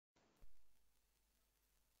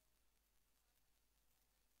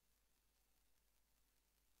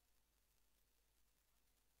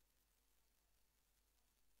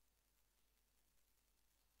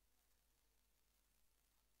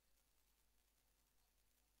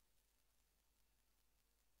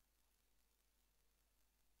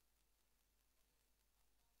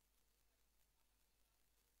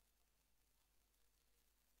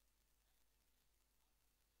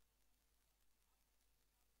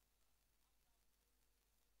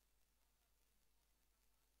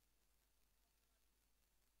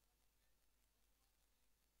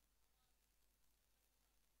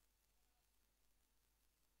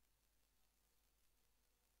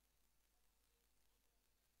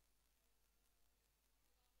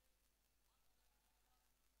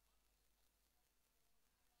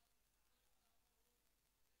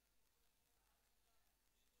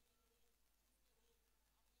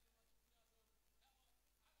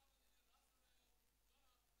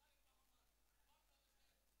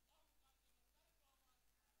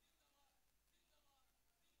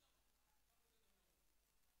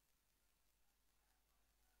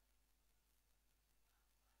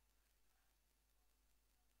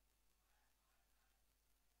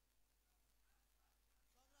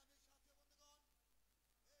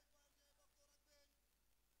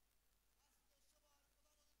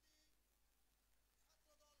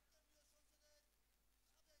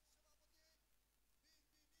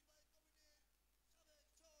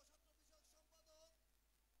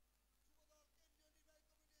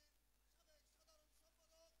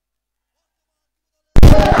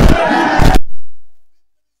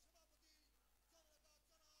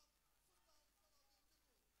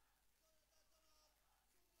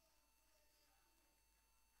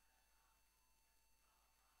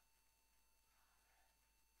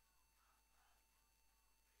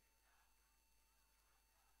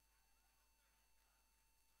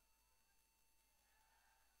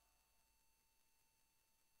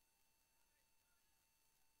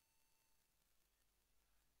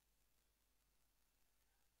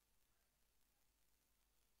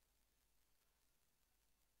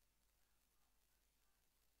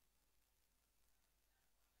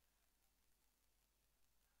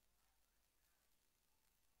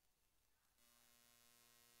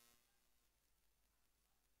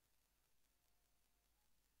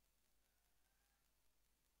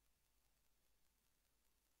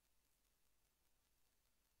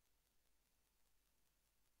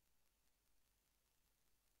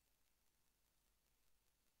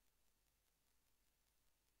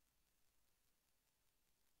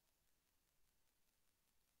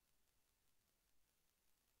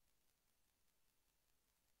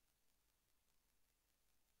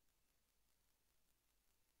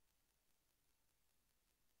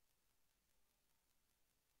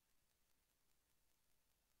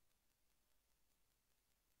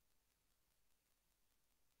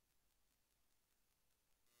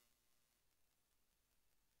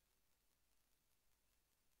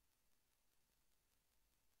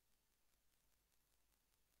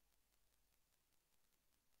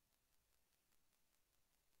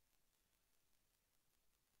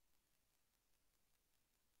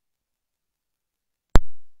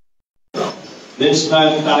দেশ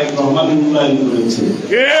নায়ক তারেক রহমান মূল্যায়ন করেছে।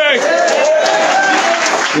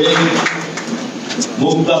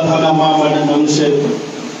 মুক্তা থানা মামাটি মানুষের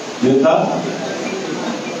নেতা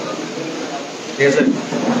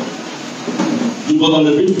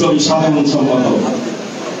যুবদলের বিপ্লবী সাধারণ সম্পাদক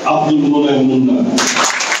আব্দুল মোনায়েম মুন্না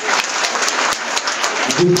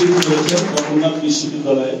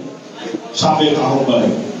বিশ্ববিদ্যালয়ের সাবেক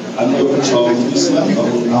আহ্বায়ক, আমি যখন সভাপতি ছিলাম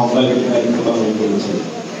তখন আহ্বায়কের দায়িত্ব পালন করেছে।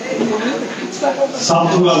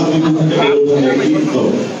 ছাত্র রাজনীতি থেকে নেতৃত্ব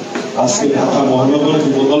আজকে ঢাকা মহানগর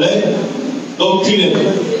যুবদলে দক্ষিণের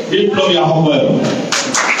বিপ্লবী আহ্বায়ক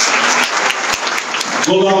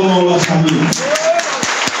গোলাম মওলা শামীম,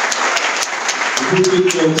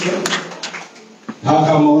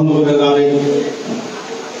 ঢাকা মহানগরের আরেক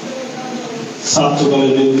ছাত্র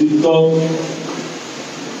দলের নেতৃত্ব,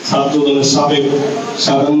 ছাত্র দলের সাবেক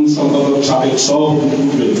সাধারণ সম্পাদক, সাবেক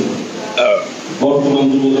সভাপতি, বর্তমান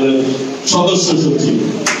যুব দলের সদস্য সচিব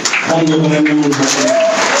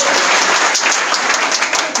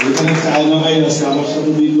এখানে চায়না ভাই আছে, আমার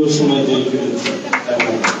সাথে দীর্ঘ সময় জেল কেটেছে।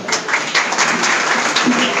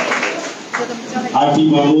 আটি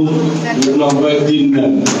মামুন দিন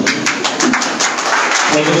নেন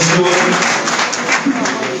সদস্য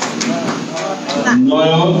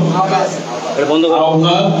নয়ন,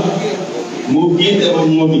 আওলাদ, মুকিত এবং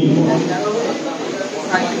মনি,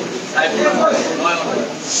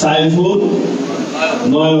 সাইফুল,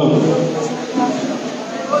 নয়ন,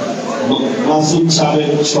 মাসুদ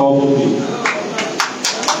সাবেক সভাপতি,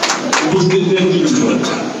 উপস্থিত নেতৃবৃন্দ,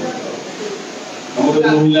 আমাদের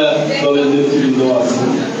মহিলা দলের নেতৃবৃন্দ আছে,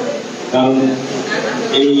 কারণ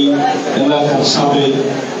এই এলাকার সাবেক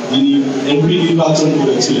যিনি এমপি নির্বাচন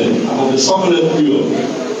করেছিলেন আমাদের সকলের প্রিয়,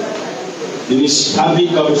 তিনি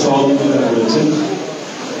সার্বিকভাবে সহযোগিতা করেছেন।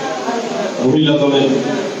 মহিলা দলের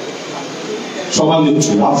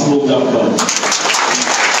সভানেত্রী আফরোজ জাফর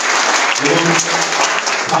এবং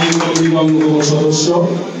স্থায়ী কমিটির অন্যতম সদস্য,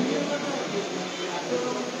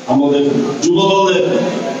 আমাদের যুব দলের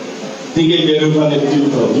থেকে বেড়ে ওঠা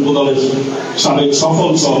নেতৃত্ব, যুব দলের সাবেক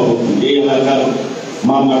সফল সভাপতি, এই এলাকার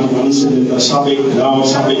মামাটি মানুষের নেতা, সাবেক গ্রাম,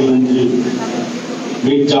 সাবেক মন্ত্রী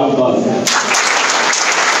মির্জা আব্বাস,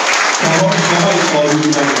 সবাই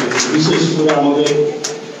সহযোগিতা করেছে। বিশেষ করে আমাদের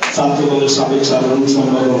ছাত্র দলের সাবেক সাধারণ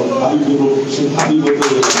সম্পাদক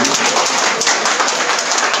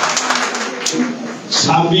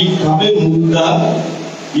সার্বিকভাবে মুদ্রা,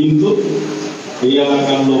 কিন্তু এই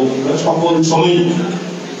এলাকার লোক সকল সময়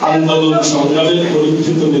আন্দোলন সংগ্রামের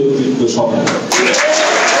পরীক্ষিত নেতৃত্ব সবাই।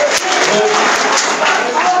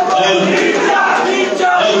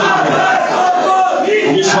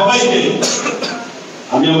 আমি সবাইকে,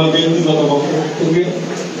 আমি আমার ব্যক্তিগত বক্তব্য থেকে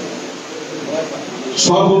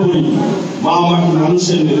সর্বোপরি মা মাটি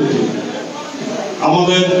মানুষের নেতৃত্ব,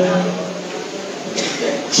 আমাদের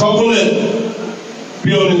সকলের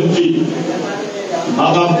প্রিয় নেত্রী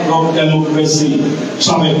আদাব অফ ডেমোক্রেসি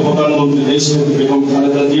সাবেক প্রধানমন্ত্রী দেশনেত্রী বেগম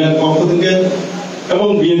খালেদা জিয়ার পক্ষ থেকে এবং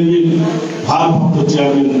বিএনপির ভারপ্রাপ্ত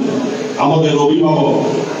চেয়ারম্যান আমাদের অভিভাবক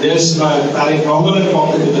দেশ নায়ক তারেক রহমানের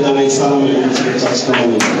পক্ষ থেকে জানাই সালাম এবং শুভেচ্ছা।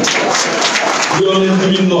 প্রিয়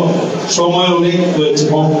নেতৃবৃন্দ, সময় অনেক হয়েছে,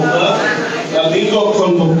 বক্তা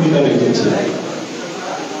দীর্ঘক্ষণ বক্তৃতা রেখেছে।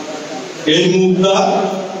 এই মুদ্রা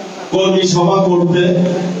কর্মী সভা করতে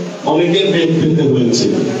অনেকের বেগ পেতে হয়েছে,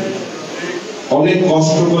 অনেক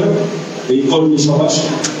কষ্ট করে এই কর্মী সভা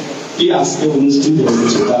কি আজকে অনুষ্ঠিত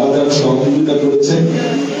হয়েছে। তারা যারা সহযোগিতা করেছে,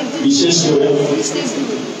 বিশেষ করে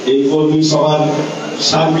এই কর্মী সভার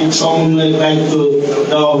সার্বিক সমন্বয়ের দায়িত্ব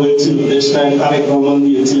দেওয়া হয়েছিল, দেশ নায়ক তারেক রহমান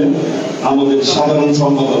দিয়েছিলেন আমাদের সাধারণ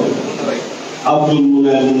সম্পাদক আব্দুল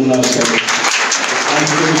মোনায়েম মুন্না সাহেব।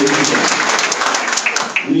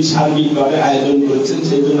 উনি সার্বিকভাবে আয়োজন করেছেন,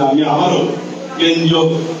 সেই জন্য আমি আমারও কেন্দ্রীয়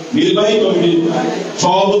নির্বাহী কমিটির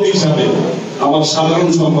সভাপতি হিসাবে আমার সাধারণ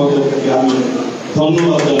সম্পাদককে আমি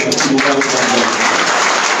ধন্যবাদ জানাচ্ছি।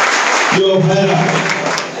 প্রিয় ভাইরা,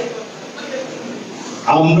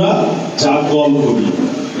 আমরা যা দল করি,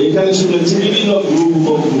 এখানে শুনেছি বিভিন্ন গ্রুপ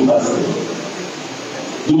উপগ্রুপ আছে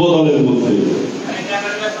যুব দলের মধ্যে।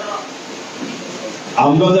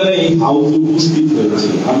 আমরা যারা এই হাউসে উপস্থিত হয়েছি,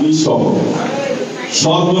 আমি সহ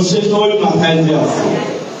সর্বশেষ ওই মাথায় যে আছে,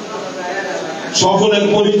 সকলের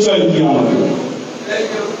পরিচয় কি আমাদের?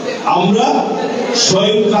 আমরা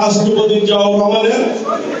শহীদ রাষ্ট্রপতি জিয়াউর রহমানের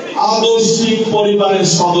আদর্শিক পরিবারের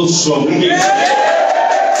সদস্য।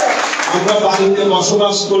 আমরা বাড়িতে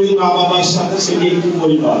বসবাস করি মা বাবার সাথে, সেটি একটি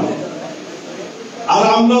পরিবার। আর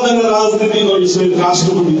আমরা যারা রাজনীতি করি, শহীদ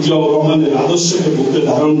রাষ্ট্রপতি জিয়াউর রহমানের আদর্শকে বুকে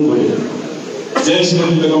ধারণ করে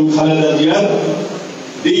দেশনেত্রী বেগম খালেদা জিয়ার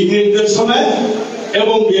দিক নির্দেশনায়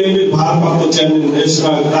এবং বিএনপির ভারপ্রাপ্ত চেয়ারম্যান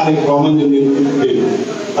দেশনায়ক তারেক রহমানের নেতৃত্বে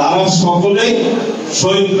তারা সকলেই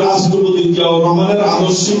শহীদ রাষ্ট্রপতি জিয়াউর রহমানের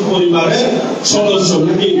আদর্শিক পরিবারের সদস্য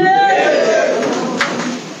নাকি?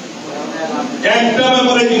 একটা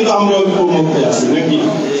ব্যাপারে কিন্তু আমরা ঐক্যমত্যে আছি নাকি,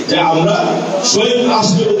 যে আমরা শহীদ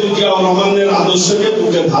রাষ্ট্রপতি জিয়াউর রহমানের আদর্শকে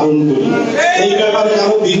বুকে ধারণ করি। এই ব্যাপারে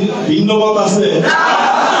কারো ভিন্ন মত আছে?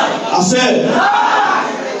 আছে?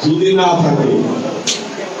 যদি না থাকে,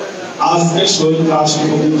 আজকে শহীদ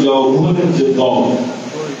রাষ্ট্রপতি জিয়াউর রহমানের যে দল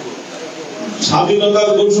স্বাধীনতার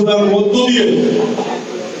ঘোষণার মধ্য দিয়ে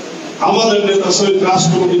আমাদের নেতা শহীদ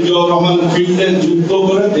রাষ্ট্রপতি জিয়াউর রহমান ফিল্ডে যুদ্ধ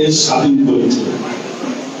করে দেশ স্বাধীন করেছে।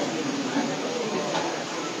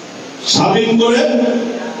 স্বাধীন করে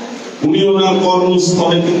উনি ওনার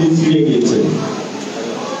কর্মস্থলে কিন্তু ফিরে গিয়েছেন।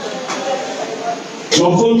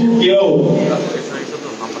 যখন কেউ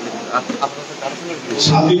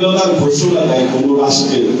স্বাধীনতার ঘোষণা দেয় কোন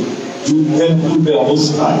রাষ্ট্রের যুদ্ধের পূর্বে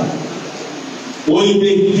অবস্থায়, ওই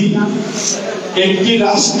ব্যক্তি একটি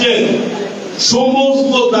রাষ্ট্রের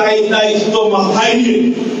সমস্ত দায়িত্ব মাথায় নিয়ে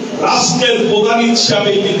রাষ্ট্রের প্রধান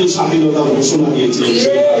হিসাবে কিন্তু স্বাধীনতার ঘোষণা দিয়েছে।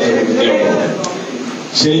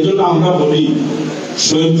 সেই জন্য আমরা বলি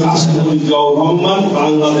শহীদ রাষ্ট্রপতি জিয়াউর রহমান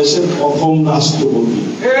বাংলাদেশের প্রথম রাষ্ট্রপতি।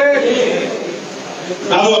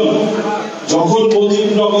 কারণ যখন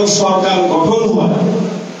মুজিবনগর সরকার গঠন হয়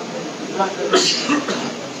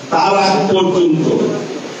তার আগ পর্যন্ত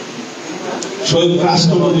শহীদ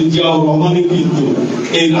রাষ্ট্রপতি জিয়াউর রহমানই কিন্তু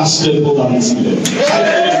এই রাষ্ট্রের প্রধান ছিলেন।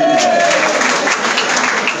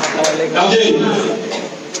 কাজেই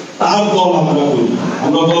তার দল আমরা করি,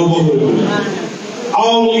 আমরা গর্ব করে বলি।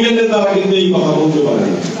 আওয়ামী লীগের নেতারা কিন্তু এই কথা বলতে পারে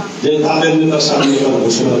না যে তাদের নেতা স্বাধীনতার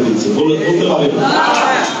ঘোষণা দিচ্ছে, বলতে পারে না।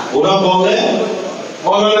 ওরা বলে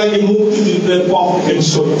ওরা নাকি মুক্তিযুদ্ধের পক্ষের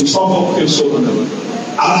শক্তি, সপক্ষের শক্তি।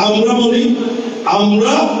 আর আমরা বলি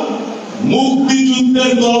আমরা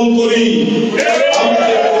মুক্তিযুদ্ধের দল করি।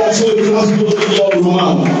 রাষ্ট্রপতি জিয়াউর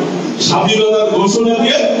রহমান স্বাধীনতার ঘোষণা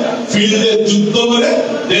দিয়ে ফিল্ডে যুদ্ধ করে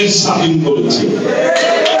দেশ স্বাধীন করেছে।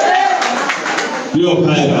 প্রিয়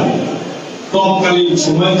ভাইরা, তৎকালীন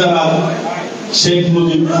সময় যারা শেখ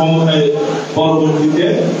মুজিব ক্ষমতায় পরবর্তীতে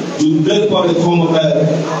যুদ্ধের পরে ক্ষমতায়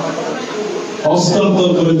হস্তান্তর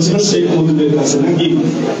করেছিল শেখ মুজিবের কাছে নাকি,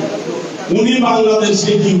 উনি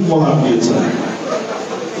বাংলাদেশকে কি উপহার দিয়েছেন?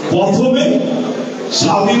 প্রথমে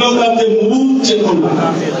স্বাধীনতার যে মূল চেতনা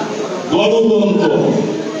গণতন্ত্র,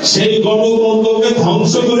 সেই গণতন্ত্রকে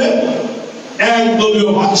ধ্বংস করে একদলীয়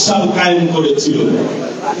বাদশাহ কায়েম করেছিল।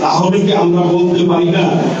 তাহলে কি আমরা বলতে পারি না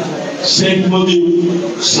শেখ মুজিব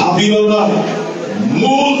স্বাধীনতার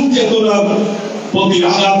মূল চেতনার প্রতি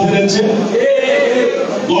আঘাত হেরেছে?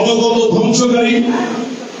 গণতন্ত্র ধ্বংসকারী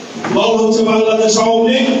দল হচ্ছে বাংলাদেশ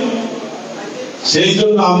আওয়ামী লীগ। সেই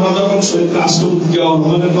জন্য আমরা যখন শহীদ রাষ্ট্রপতি জিয়াউর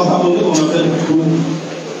রহমানের কথা বলি, ওনাদের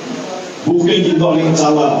বুকে কিন্তু অনেক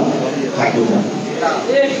জ্বালা থাকে না,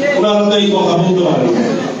 ওনারা তো এই কথা বলতে পারে না।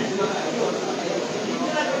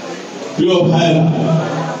 প্রিয় ভাইরা,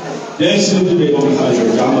 দেশ নেত্রী বেগম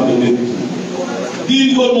খালেদা আমাদের নেত্রী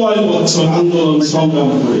দীর্ঘ 9 বছর আন্দোলন সংগ্রাম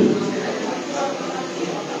করে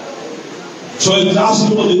শহীদ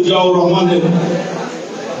রাষ্ট্রপতি জিয়াউর রহমানের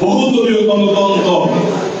বহুদলীয় গণতন্ত্র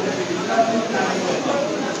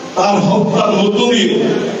তার হত্যার মধ্য দিয়ে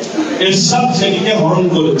এরশাদ সেটিকে হরণ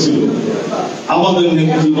করেছিল। আমাদের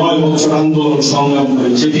নেত্রী 9 বছর আন্দোলন সংগ্রাম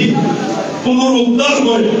করে সেটি পুনরুদ্ধার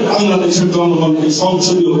করে বাংলাদেশের জনগণকে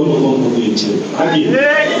সংসদীয় গণতন্ত্র দিয়েছে নাকি?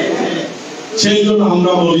 সেই জন্য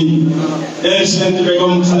আমরা বলি দেশ নেত্রী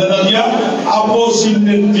বেগম খালেদা জিয়া আপসহীন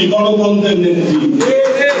নেত্রী, গণতন্ত্রের নেত্রী।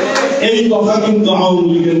 এই কথা কিন্তু আওয়ামী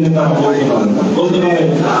লীগের নেতারা বলতে পারে,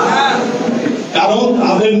 কারণ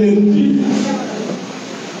তাদের নেত্রী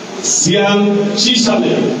 86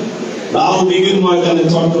 সালে লাল দিঘির ময়দানে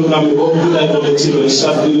চট্টগ্রামে বক্তৃতায় বলেছিল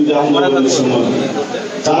এরশাদ বিরোধী আন্দোলনের সময়,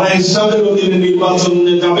 যারা এরশাদের অধীনে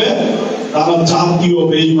নির্বাচনে যাবে তারা জাতীয়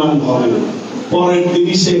বেঈমান হবে। পরের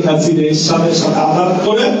দিনই শেখ হাসিনা এরশাদের সাথে আঘাত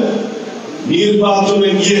করে নির্বাচনে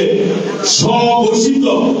গিয়ে স্বঘোষিত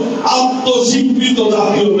আত্মস্বীকৃত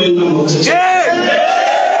জাতীয় বেঈমান হচ্ছে।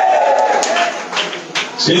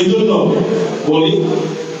 সেই জন্য বলি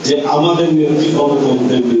যে আমাদের নেত্রী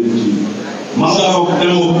গণতন্ত্রের নেত্রী, মাদার অফ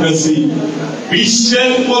ডেমোক্রেসি,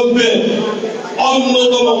 বিশ্বের মধ্যে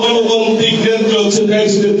অন্যতম গণতান্ত্রিক নেত্রী হচ্ছে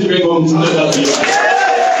দেশ নেত্রী বেগম খালেদা জিয়া।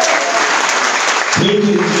 সেই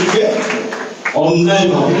নেত্রীকে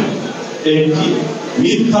অন্যায়ভাবে একটি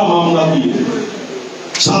মিথ্যা মামলা দিয়ে,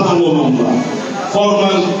 সাধারণ মামলা,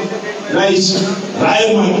 ফরমাল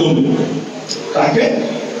রায়ের মাধ্যমে তাকে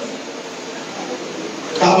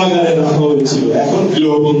কারাগারে রাখা হয়েছিল। এখন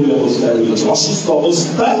গৃহবন্দী অবস্থায় রয়েছে, অসুস্থ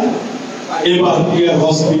অবস্থায় এবার কেয়ার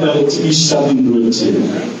হসপিটালে চিকিৎসাধীন রয়েছে।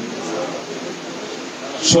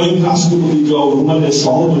 শহীদ রাষ্ট্রপতি জিয়াউর রহমানের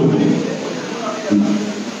সহযোগী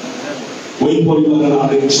ওই পরিবারের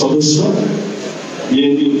আরেক সদস্য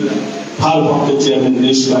বিএনপি ভারপ্রাপ্ত চেয়ারম্যান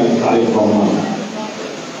দেশনায়ক তারেক রহমান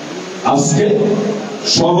আজকে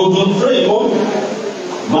ষড়যন্ত্র এবং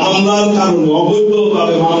মামলার কারণে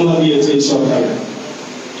অবৈধভাবে মামলা দিয়েছে এই সরকার,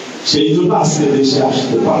 সেই জন্য আজকে দেশে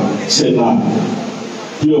আসতে পারছে না।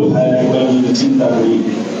 প্রিয় ভাইয়ের একবার যদি চিন্তা করি,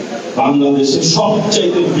 বাংলাদেশের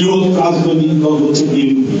সবচাইতে বৃহৎ রাজনৈতিক দল হচ্ছে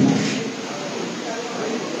বিএনপি।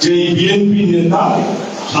 যে বিএনপি নেতা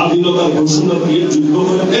স্বাধীনতার ঘোষণা দিয়ে যুদ্ধ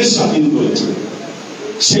করে দেশ স্বাধীন করেছে,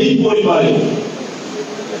 সেই পরিবারে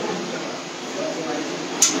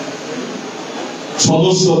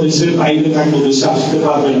সদস্য দেশের বাইরে থাকলে দেশে আসতে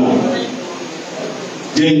পারবে না।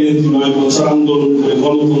 যে নেত্রী 9 বছর আন্দোলন করে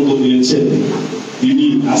গণতন্ত্র দিয়েছে, তিনি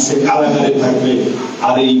আজকে কারাগারে থাকবে,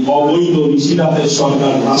 আর এই অবৈধ নিশিরাতের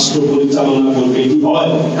সরকার রাষ্ট্র পরিচালনা করবে, এটি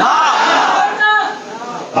হয়?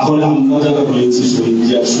 তাহলে আমরা যারা রয়েছি শহীদ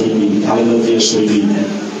জিয়ার সৈনিক, খালেদা জিয়ার সৈনিক,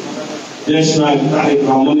 দেশ নায়ক তারেক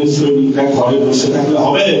রহমানের সৈনিকরা ঘরে বসে থাকলে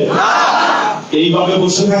হবে? এইভাবে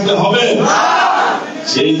বসে থাকলে হবে?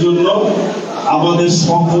 সেই জন্য আমাদের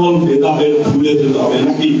সকল ভেদাভেদ ভুলে যেতে হবে,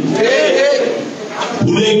 নাকি?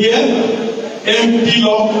 ভুলে গিয়ে একটি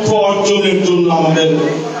লক্ষ্য অর্জনের জন্য আমাদের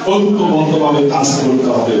ঐক্যবদ্ধভাবে কাজ করতে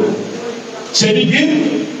হবে। সেটি কি?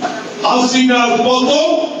 হাসিনার পতন,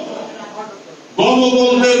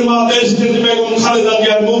 গণতন্ত্রের মা দেশ নেত্রী বেগম খালেদা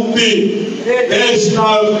জিয়ার মুক্তি, দেশ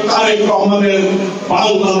নায়ক তারেক রহমানের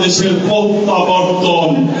বাংলাদেশের প্রত্যাবর্তন,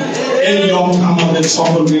 এই লক্ষ্যে আমাদের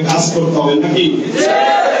সকলকে কাজ করতে হবে, নাকি?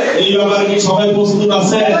 এই ব্যাপারে কি সবাই প্রস্তুত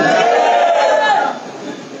আছেন?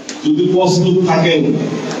 যদি প্রস্তুত থাকেন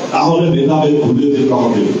তাহলে ভেদাভেদ ভুলে যেতে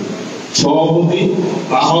হবে। সভাপতি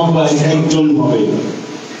আহ্বায়ক একজন হবে।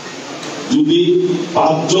 যদি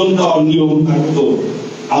 5 জন দেওয়ার নিয়ম থাকতো,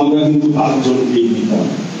 আমরা কিন্তু 5 জনকেই দিতাম।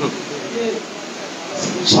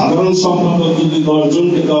 সাধারণ সম্পাদক যদি 10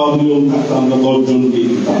 জনকে দেওয়ার নিয়ম থাকতো, আমরা 10 জনকেই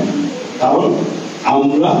দিতাম। কারণ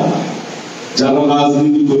আমরা যারা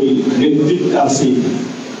রাজনীতি করি, নেতৃত্বে আছি,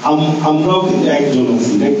 আমরাও কিন্তু একজন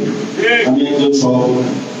আছি, নাকি? আমি একজন সভাপতি,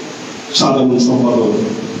 সাধারণ সম্পাদক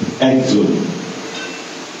একজন।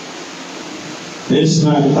 দেশ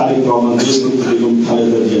নায়ক তারেক রহমান, দেশ নেত্রী বেগম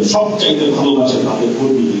খালেদা জিয়া সবচাইতে ভালোবাসে তাদের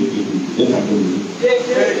কর্মীদেরকে, দেখা কর্মী।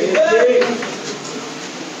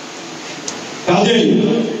 কাজেই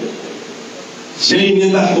সেই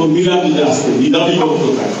নেতা কর্মীরা যদি আসতে দ্বিধাবিভক্ত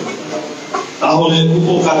থাকে, তাহলে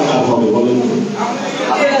উপকার কার হবে বলেন?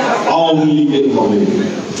 আওয়ামী লীগের হবে।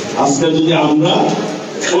 আজকে যদি আমরা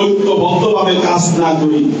ঐক্যবদ্ধভাবে কাজ না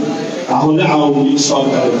করি, তাহলে আওয়ামী লীগ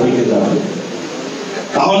সরকারের থেকে যাবে।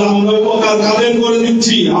 তাহলে আমরা উপকার কাদের করে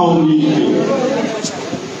দিচ্ছি? আওয়ামী লীগকে।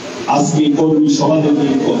 আজকে কর্মী সভাপতি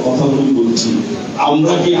কথাগুলি বলছি,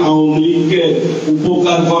 আমরা কি আওয়ামী লীগকে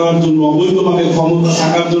উপকার করার জন্য, অবৈধভাবে ক্ষমতা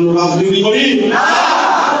থাকার জন্য রাজনীতি করি?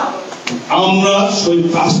 আমরা শহীদ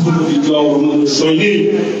রাষ্ট্রপতি জিয়াউর রহমানের সৈনিক।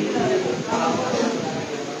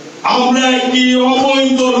 আমরা একটি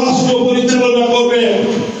অবৈধ রাষ্ট্র পরিচালনা করবে,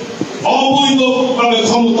 অবৈধভাবে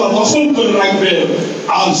ক্ষমতা দখল করে রাখবে,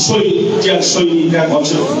 আর সৈনিকরা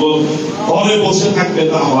ঘরে বসে থাকবে,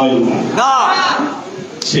 তা হয় না।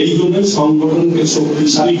 সেই জন্য সংগঠনকে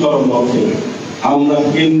শক্তিশালী করার লক্ষ্যে আমরা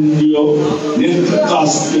কেন্দ্রীয় নেতৃত্ব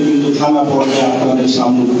আজকে কিন্তু থানা পর্যায়ে আপনাদের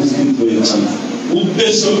সামনে উপস্থিত হয়েছি।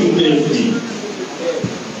 উদ্দেশ্য কিন্তু একটি,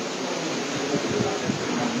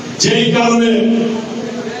 যেই কারণে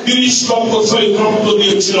 30 লক্ষ শহীদ রক্ত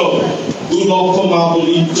দিয়েছিল, 2 লক্ষ মা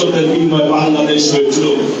বলি ইজ্জতের বিনিময়ে বাংলাদেশ হয়েছিল,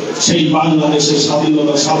 সেই বাংলাদেশের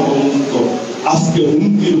স্বাধীনতা সার্বভৌমত্ব আজকে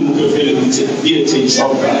হুমকির মুখে ফেলে দিয়েছে এই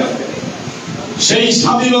সরকার। সেই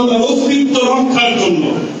স্বাধীনতার অস্তিত্ব রক্ষার জন্য,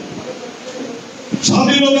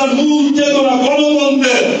 স্বাধীনতার মূল চেতনা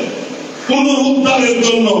গণতন্ত্রের পুনরুদ্ধারের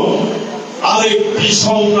জন্য আরেকটি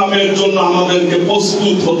সংগ্রামের জন্য আমাদেরকে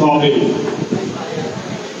প্রস্তুত হতে হবে।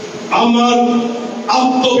 আমার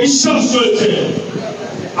আত্মবিশ্বাস রয়েছে,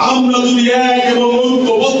 আমরা যদি এক এবং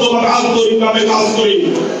ঐক্যবদ্ধভাবে আন্তরিকভাবে কাজ করি,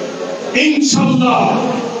 ইনশাআল্লাহ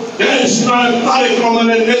দেশ নায়ক তারেক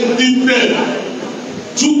রহমানের নেতৃত্বে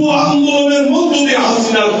যুব আন্দোলনের মধ্য দিয়ে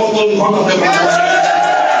হাসিনার পতন ঘটাতে পারবে।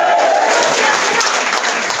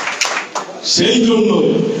 সেই জন্য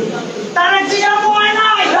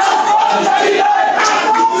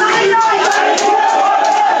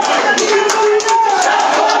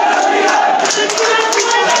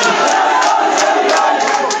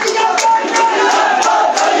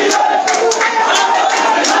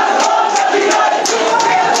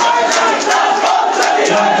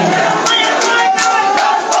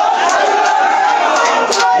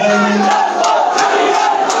Thank you.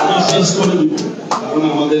 শেষ করে দিব, কারণ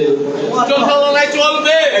আমাদের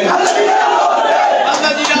চলবে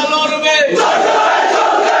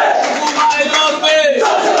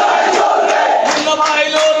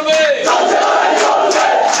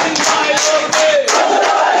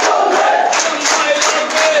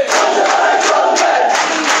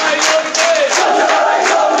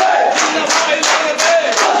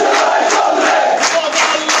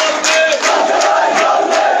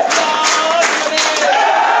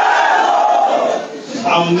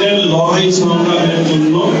সামনের লড়াই সংগ্রামের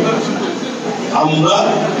জন্য আমরা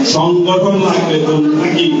সংগঠন লাগবে তো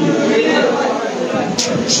নাকি?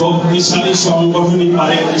 শক্তিশালী সংগঠনই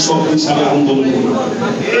পারে একটি শক্তিশালী আন্দোলন,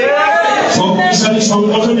 শক্তিশালী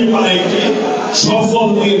সংগঠনই পারে একটি সফল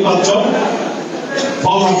নির্বাচন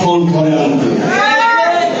ফলাফল করে আনতে।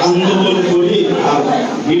 আন্দোলন করি আর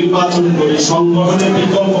নির্বাচন করি, সংগঠনের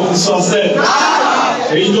বিকল্প কিছু আছে?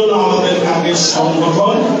 এই জন্য আমাদের আগে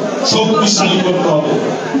সংগঠন শক্তিশালী করতে হবে।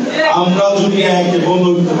 আমরা যদি এক এবং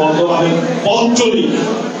ঐক্যবদ্ধভাবে পথ চলি,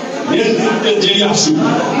 নেতৃত্বে যেই আসুক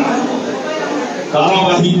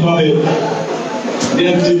ধারাবাহিকভাবে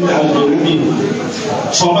নেতৃত্বে আসবে নাকি?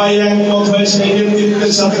 সবাই একমত হয়ে সেই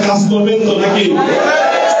নেতৃত্বের সাথে কাজ করবেন তো নাকি?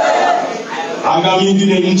 আগামী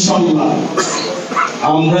দিনে ইনশাল্লাহ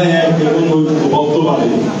আমরা এক এবং ঐক্যবদ্ধভাবে,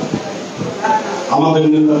 আমাদের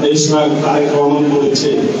নেতা দেশনায়ক তারেক রহমান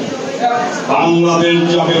বলেছে বাংলাদেশ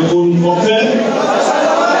যাবে কোন পথে,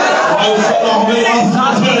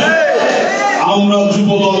 আমরা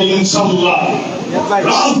যুবদল ইনশাল্লাহ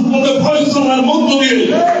রাজপথে ফয়সালার মধ্য দিয়ে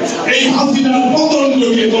এই হাসিনার পতন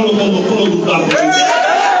ঘটিয়ে গণতন্ত্র পুনরুদ্ধার করবে।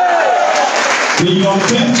 এই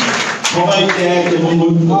অর্থে সবাইকে এক এবং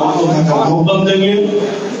ঐক্যবদ্ধ থাকার আহ্বান জানিয়ে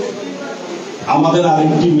আমাদের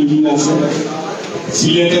আরেকটি মিটিং আছে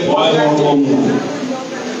সিলেটে, ভয়াবহ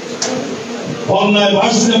বন্যায়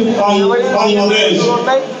ভাসছে বাংলাদেশ,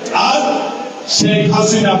 আর শেখ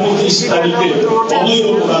হাসিনা 25 তারিখে অবৈধ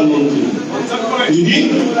প্রধানমন্ত্রী, তিনি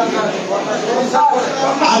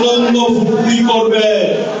আনন্দ ফুর্তি করবে,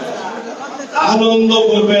 আনন্দ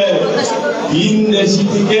করবে। ভিন দেশি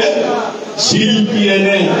থেকে শিল্পী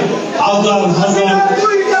এনে হাজার হাজার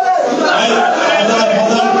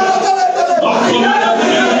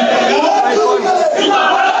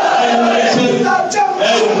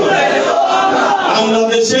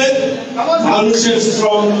বাংলাদেশের মানুষের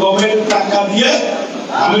শ্রম গমের টাকা দিয়ে,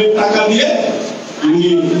 আমের টাকা দিয়ে তিনি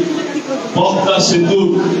পদ্মা সেতু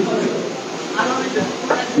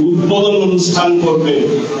উদ্বোধন অনুষ্ঠান করবে।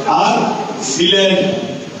 আর সিলেট,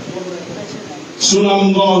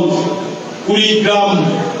 সুনামগঞ্জ, কুড়িগ্রাম,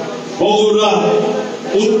 বগুড়া,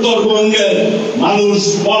 উত্তরবঙ্গের মানুষ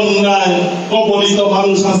বন্যায় কবলিত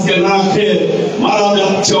মানুষ আজকে না খেয়ে মারা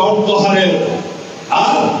যাচ্ছে অর্থহারে,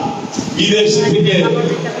 আর বিদেশ থেকে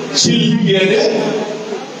শিল্পী এনে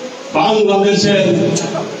বাংলাদেশের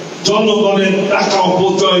জনগণের টাকা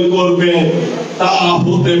অপচয় করবে, তা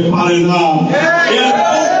হতে পারে না। এর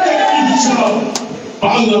প্রত্যেকটি বিষয়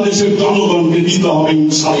বাংলাদেশের জনগণকে দিতে হবে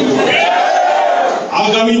ইনশাআল্লাহ।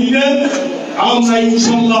 আগামী দিনে আমরা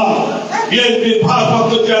ইনশাআল্লাহ বিএনপির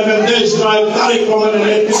ভারপ্রাপ্ত চেয়ারম্যান দেশনায়ক তারেক রহমানের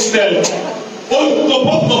নেতৃত্বে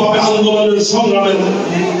ঐক্যবদ্ধভাবে আন্দোলনের সংগ্রামের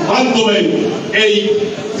মাধ্যমে এই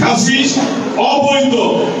ফ্যাসিস্ট অবৈধ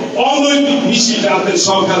অনৈতিক নিষিদ্ধের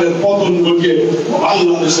সরকারের পতন ঘটিয়ে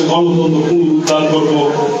বাংলাদেশে গণতন্ত্র পুনরুদ্ধার করব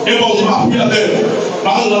এবং মাফিয়াদের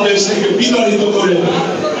বাংলাদেশ থেকে বিতাড়িত করে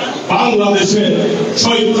বাংলাদেশে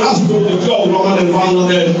শহীদ রাষ্ট্রপতি জিয়াউর রহমানের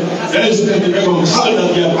বাংলাদেশ, দেশনেত্রী বেগম খালেদা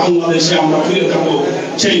জিয়ার বাংলাদেশে আমরা ফিরে যাব।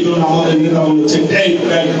 সেই জন্য আমাদের নেতা বলেছে টেক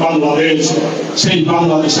ব্যাক বাংলাদেশ, সেই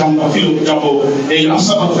বাংলাদেশে আমরা ফিরে যাব। এই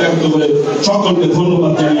আশাবাদ ব্যক্ত করে সকলকে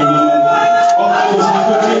ধন্যবাদ জানিয়ে